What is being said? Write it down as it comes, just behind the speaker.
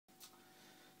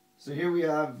So here we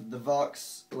have the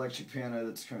VOX electric piano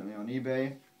that's currently on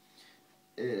eBay.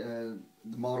 The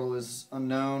model is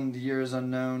unknown, the year is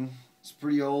unknown. It's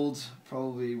pretty old,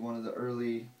 probably one of the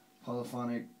early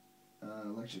polyphonic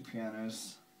electric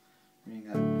pianos, meaning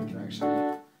that you can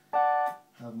actually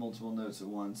have multiple notes at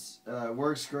once. It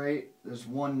works great. There's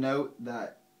one note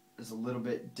that is a little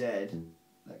bit dead,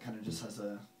 that kind of just has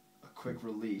a quick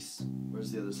release,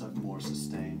 whereas the others have more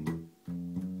sustain.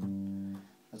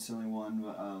 That's the only one,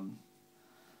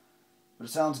 but it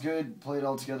sounds good. Play it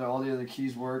all together. All the other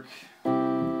keys work.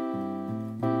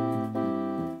 Kind of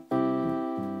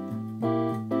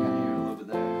hear it a little bit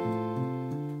there.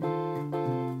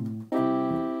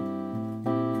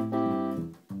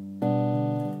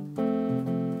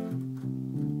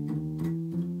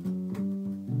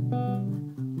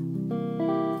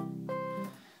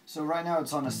 So right now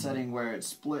it's on a setting where it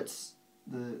splits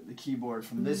the keyboard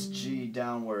from this G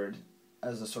downward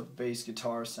as a sort of bass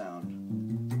guitar sound,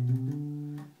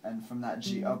 and from that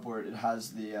G upward it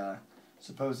has the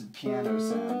supposed piano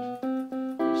sound,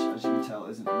 which as you can tell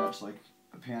isn't much like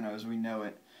a piano as we know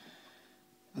it.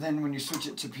 But then when you switch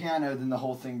it to piano, then the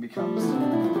whole thing becomes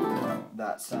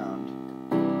that sound.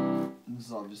 And this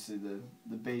is obviously the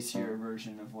bassier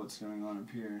version of what's going on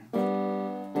up here.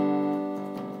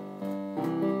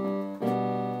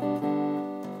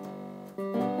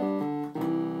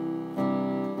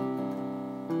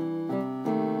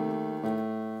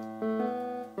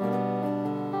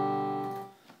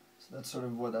 That's sort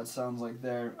of what that sounds like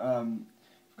there.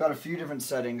 We've got a few different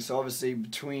settings. So obviously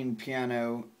between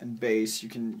piano and bass, you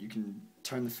can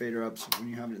turn the fader up. So when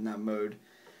you have it in that mode,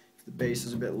 if the bass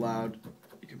is a bit loud,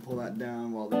 you can pull that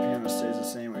down while the piano stays the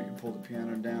same. Or you can pull the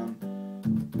piano down,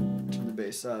 turn the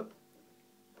bass up.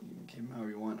 You can keep them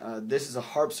however you want. This is a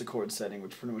harpsichord setting,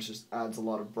 which pretty much just adds a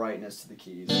lot of brightness to the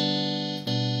keys,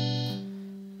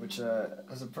 which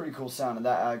has a pretty cool sound, and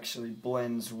that actually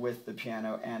blends with the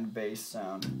piano and bass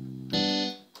sound.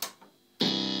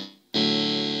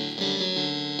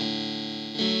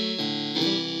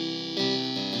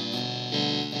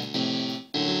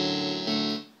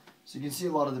 So you can see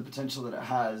a lot of the potential that it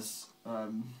has.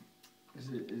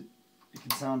 It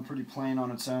can sound pretty plain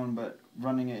on its own, but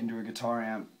running it into a guitar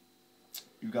amp,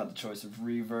 you've got the choice of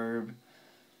reverb,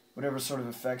 whatever sort of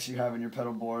effects you have in your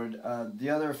pedal board. The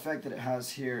other effect that it has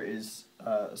here is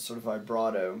sort of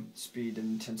vibrato, speed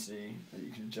and intensity that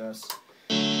you can adjust.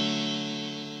 So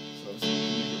obviously you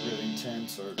can make it really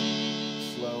intense or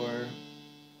slower,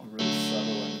 or really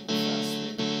subtle and fast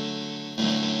speed.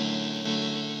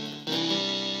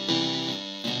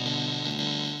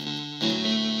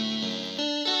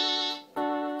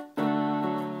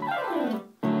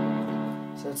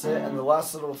 So that's it, and the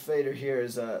last little fader here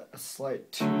is a slight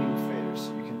tuning fader,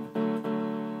 so you can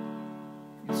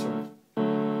sort of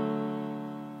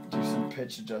do some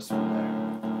pitch adjustment there.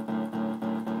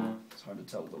 It's hard to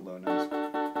tell with the low notes.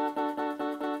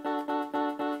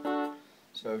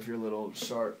 So if you're a little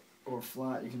sharp or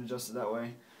flat, you can adjust it that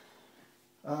way.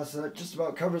 So that just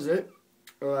about covers it.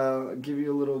 I'll give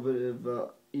you a little bit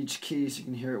of each key so you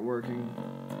can hear it working.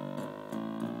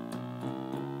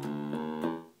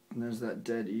 And there's that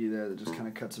dead E there that just kind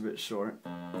of cuts a bit short.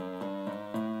 That's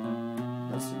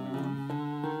the only one.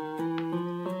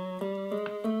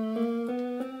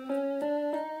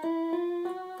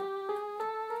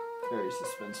 Very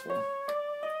suspenseful.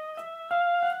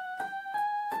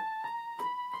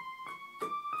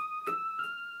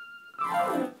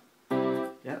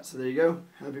 Yeah, so there you go.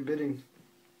 Happy bidding.